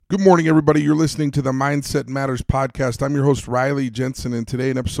Good morning, everybody. You're listening to the Mindset Matters podcast. I'm your host, Riley Jensen, and today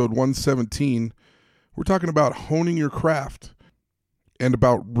in episode 117, we're talking about honing your craft and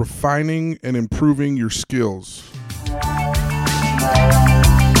about refining and improving your skills.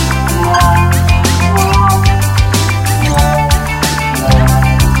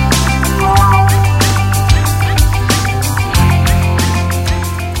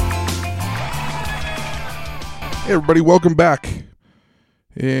 Hey, everybody, welcome back.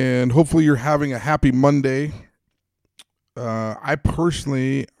 And hopefully you're having a happy Monday.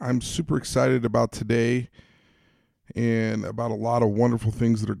 I'm super excited about today and about a lot of wonderful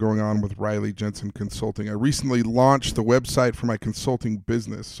things that are going on with Riley Jensen Consulting. I recently launched the website for my consulting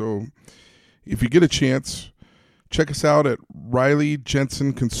business. So if you get a chance, check us out at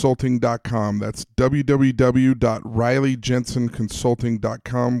RileyJensenConsulting.com. That's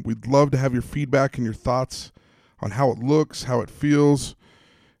www.RileyJensenConsulting.com. We'd love to have your feedback and your thoughts on how it looks, how it feels,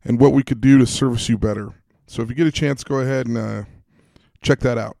 and what we could do to service you better. So if you get a chance, go ahead and check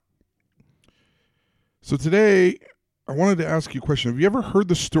that out. So today, I wanted to ask you a question. Have you ever heard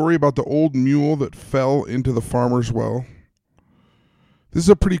the story about the old mule that fell into the farmer's well? This is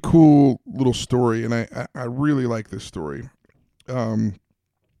a pretty cool little story, and I really like this story.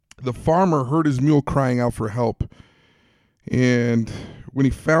 The farmer heard his mule crying out for help, and when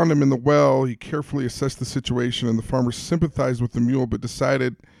he found him in the well, he carefully assessed the situation, and the farmer sympathized with the mule but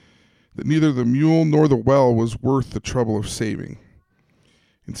decided that neither the mule nor the well was worth the trouble of saving.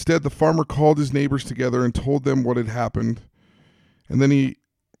 Instead, the farmer called his neighbors together and told them what had happened, and then he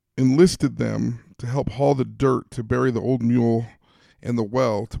enlisted them to help haul the dirt to bury the old mule and the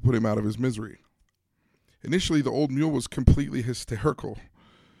well to put him out of his misery. Initially, the old mule was completely hysterical,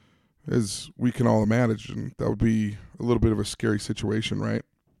 as we can all imagine. That would be a little bit of a scary situation, right?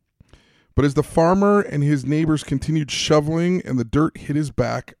 But as the farmer and his neighbors continued shoveling and the dirt hit his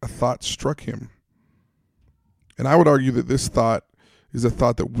back, a thought struck him. And I would argue that this thought is a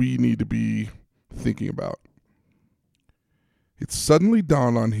thought that we need to be thinking about. It suddenly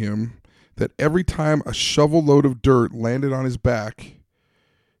dawned on him that every time a shovel load of dirt landed on his back,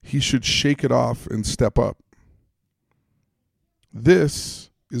 he should shake it off and step up. This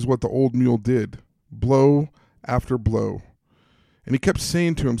is what the old mule did, blow after blow. And he kept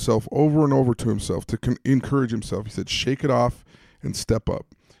saying to himself over and over to himself to encourage himself. He said, shake it off and step up.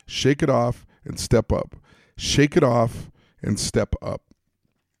 Shake it off and step up. Shake it off and step up.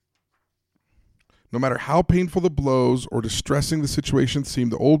 No matter how painful the blows or distressing the situation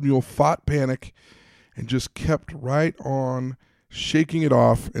seemed, the old mule fought panic and just kept right on shaking it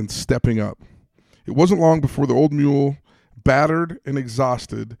off and stepping up. It wasn't long before the old mule, battered and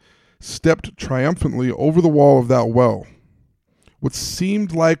exhausted, stepped triumphantly over the wall of that well. What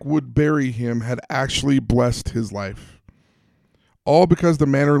seemed like would bury him had actually blessed his life. All because the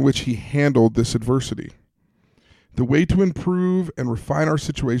manner in which he handled this adversity. The way to improve and refine our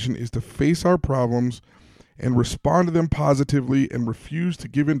situation is to face our problems and respond to them positively and refuse to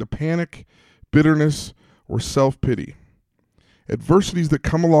give in to panic, bitterness, or self-pity. Adversities that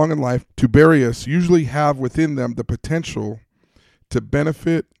come along in life to bury us usually have within them the potential to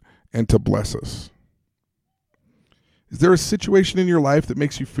benefit and to bless us. Is there a situation in your life that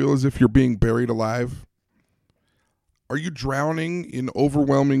makes you feel as if you're being buried alive? Are you drowning in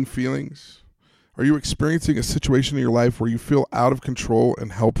overwhelming feelings? Are you experiencing a situation in your life where you feel out of control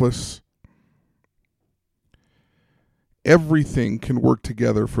and helpless? Everything can work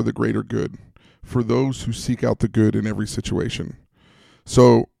together for the greater good, for those who seek out the good in every situation.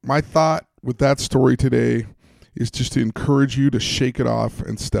 So my thought with that story today is just to encourage you to shake it off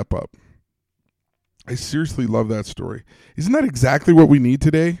and step up. I seriously love that story. Isn't that exactly what we need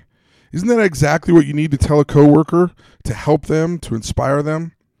today? Isn't that exactly what you need to tell a coworker, to help them, to inspire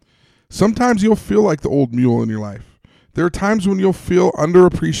them? Sometimes you'll feel like the old mule in your life. There are times when you'll feel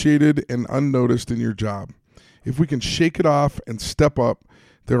underappreciated and unnoticed in your job. If we can shake it off and step up,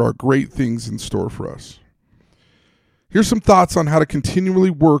 there are great things in store for us. Here's some thoughts on how to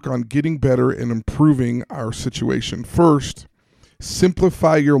continually work on getting better and improving our situation. First,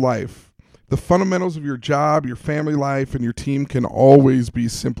 simplify your life. The fundamentals of your job, your family life, and your team can always be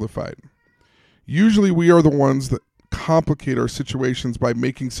simplified. Usually we are the ones that complicate our situations by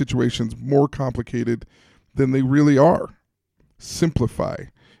making situations more complicated than they really are. Simplify.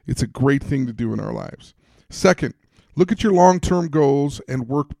 It's a great thing to do in our lives. Second, look at your long-term goals and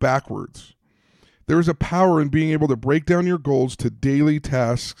work backwards. There is a power in being able to break down your goals to daily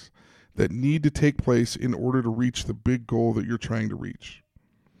tasks that need to take place in order to reach the big goal that you're trying to reach.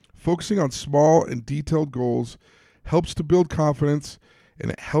 Focusing on small and detailed goals helps to build confidence, and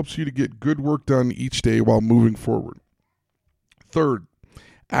it helps you to get good work done each day while moving forward. Third,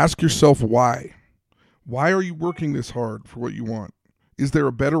 Ask yourself why. Why are you working this hard for what you want? Is there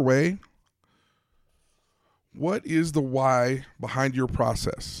a better way? What is the why behind your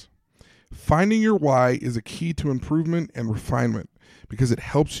process? Finding your why is a key to improvement and refinement because it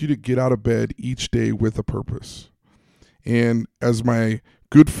helps you to get out of bed each day with a purpose. And as my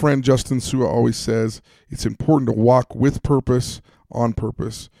good friend Justin Sua always says, it's important to walk with purpose, on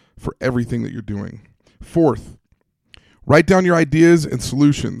purpose, for everything that you're doing. Fourth, write down your ideas and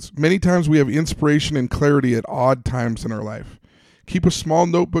solutions. Many times we have inspiration and clarity at odd times in our life. Keep a small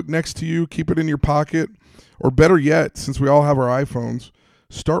notebook next to you, keep it in your pocket, or better yet, since we all have our iPhones,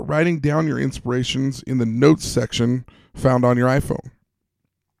 start writing down your inspirations in the notes section found on your iPhone.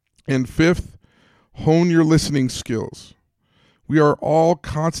 And fifth, hone your listening skills. We are all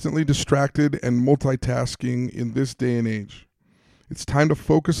constantly distracted and multitasking in this day and age. It's time to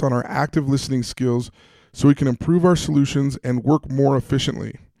focus on our active listening skills so we can improve our solutions and work more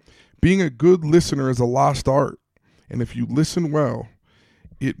efficiently. Being a good listener is a lost art, and if you listen well,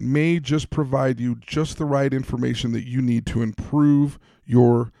 it may just provide you just the right information that you need to improve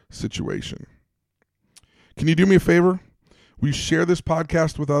your situation. Can you do me a favor? Will you share this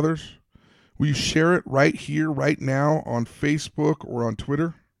podcast with others? Will you share it right here, right now on Facebook or on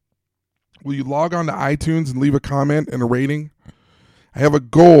Twitter? Will you log on to iTunes and leave a comment and a rating? I have a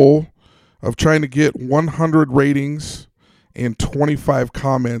goal of trying to get 100 ratings and 25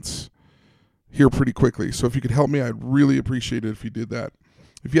 comments here pretty quickly. So if you could help me, I'd really appreciate it if you did that.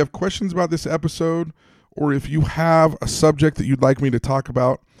 If you have questions about this episode, or if you have a subject that you'd like me to talk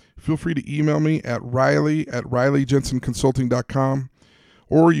about, feel free to email me at riley@rileyjensenconsulting.com,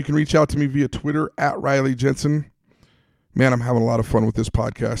 or you can reach out to me via Twitter at rileyjensen. Man, I'm having a lot of fun with this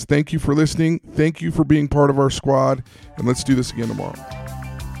podcast. Thank you for listening. Thank you for being part of our squad, and let's do this again tomorrow.